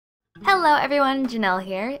Hello everyone, Janelle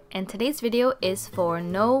here, and today's video is for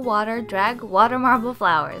No Water Drag Watermarble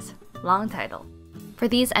Flowers, long title. For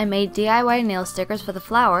these I made DIY nail stickers for the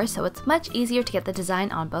flower so it's much easier to get the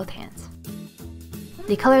design on both hands.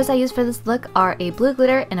 The colors I used for this look are a blue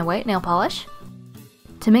glitter and a white nail polish.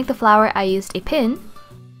 To make the flower I used a pin.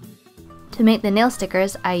 To make the nail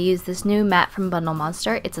stickers I used this new mat from Bundle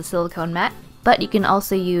Monster, it's a silicone mat, but you can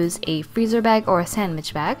also use a freezer bag or a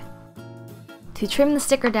sandwich bag. To trim the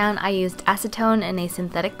sticker down, I used acetone and a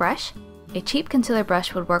synthetic brush. A cheap concealer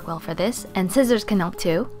brush would work well for this, and scissors can help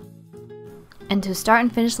too. And to start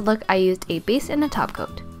and finish the look, I used a base and a top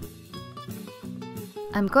coat.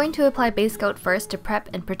 I'm going to apply base coat first to prep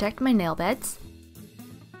and protect my nail beds.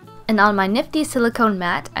 And on my nifty silicone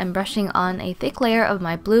mat, I'm brushing on a thick layer of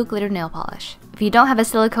my blue glitter nail polish. If you don't have a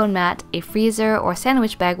silicone mat, a freezer or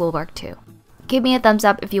sandwich bag will work too. Give me a thumbs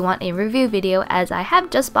up if you want a review video, as I have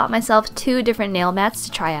just bought myself 2 different nail mats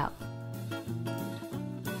to try out.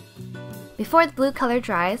 Before the blue color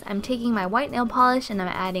dries, I'm taking my white nail polish and I'm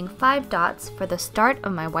adding 5 dots for the start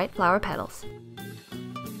of my white flower petals.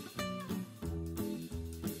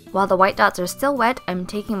 While the white dots are still wet, I'm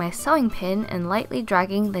taking my sewing pin and lightly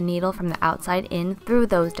dragging the needle from the outside in through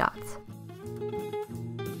those dots.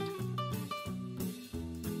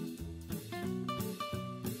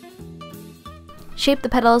 Shape the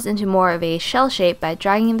petals into more of a shell shape by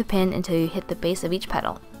dragging the pin until you hit the base of each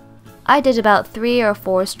petal. I did about 3 or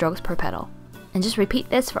 4 strokes per petal, and just repeat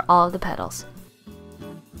this for all of the petals.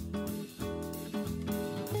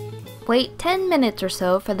 Wait 10 minutes or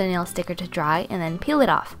so for the nail sticker to dry and then peel it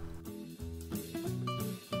off.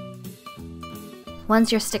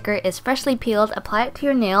 Once your sticker is freshly peeled, apply it to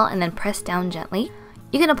your nail and then press down gently.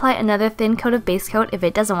 You can apply another thin coat of base coat if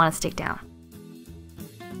it doesn't want to stick down.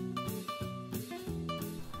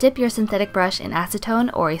 Dip your synthetic brush in acetone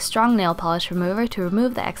or a strong nail polish remover to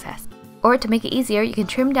remove the excess. Or to make it easier, you can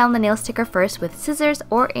trim down the nail sticker first with scissors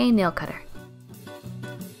or a nail cutter.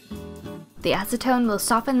 The acetone will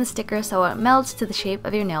soften the sticker so it melds to the shape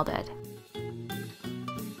of your nail bed.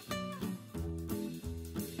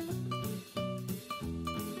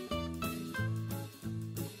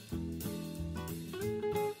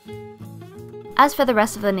 As for the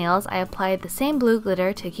rest of the nails, I applied the same blue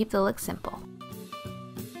glitter to keep the look simple.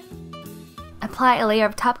 Apply a layer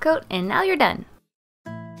of top coat and now you're done!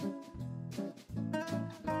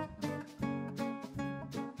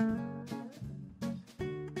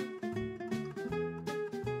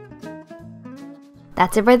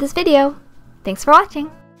 That's it for this video! Thanks for watching!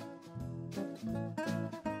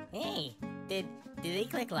 Hey, did they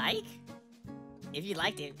click like? If you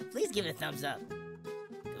liked it, please give it a thumbs up.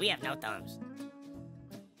 We have no thumbs.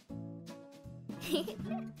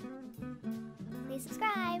 Please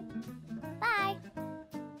subscribe. Bye.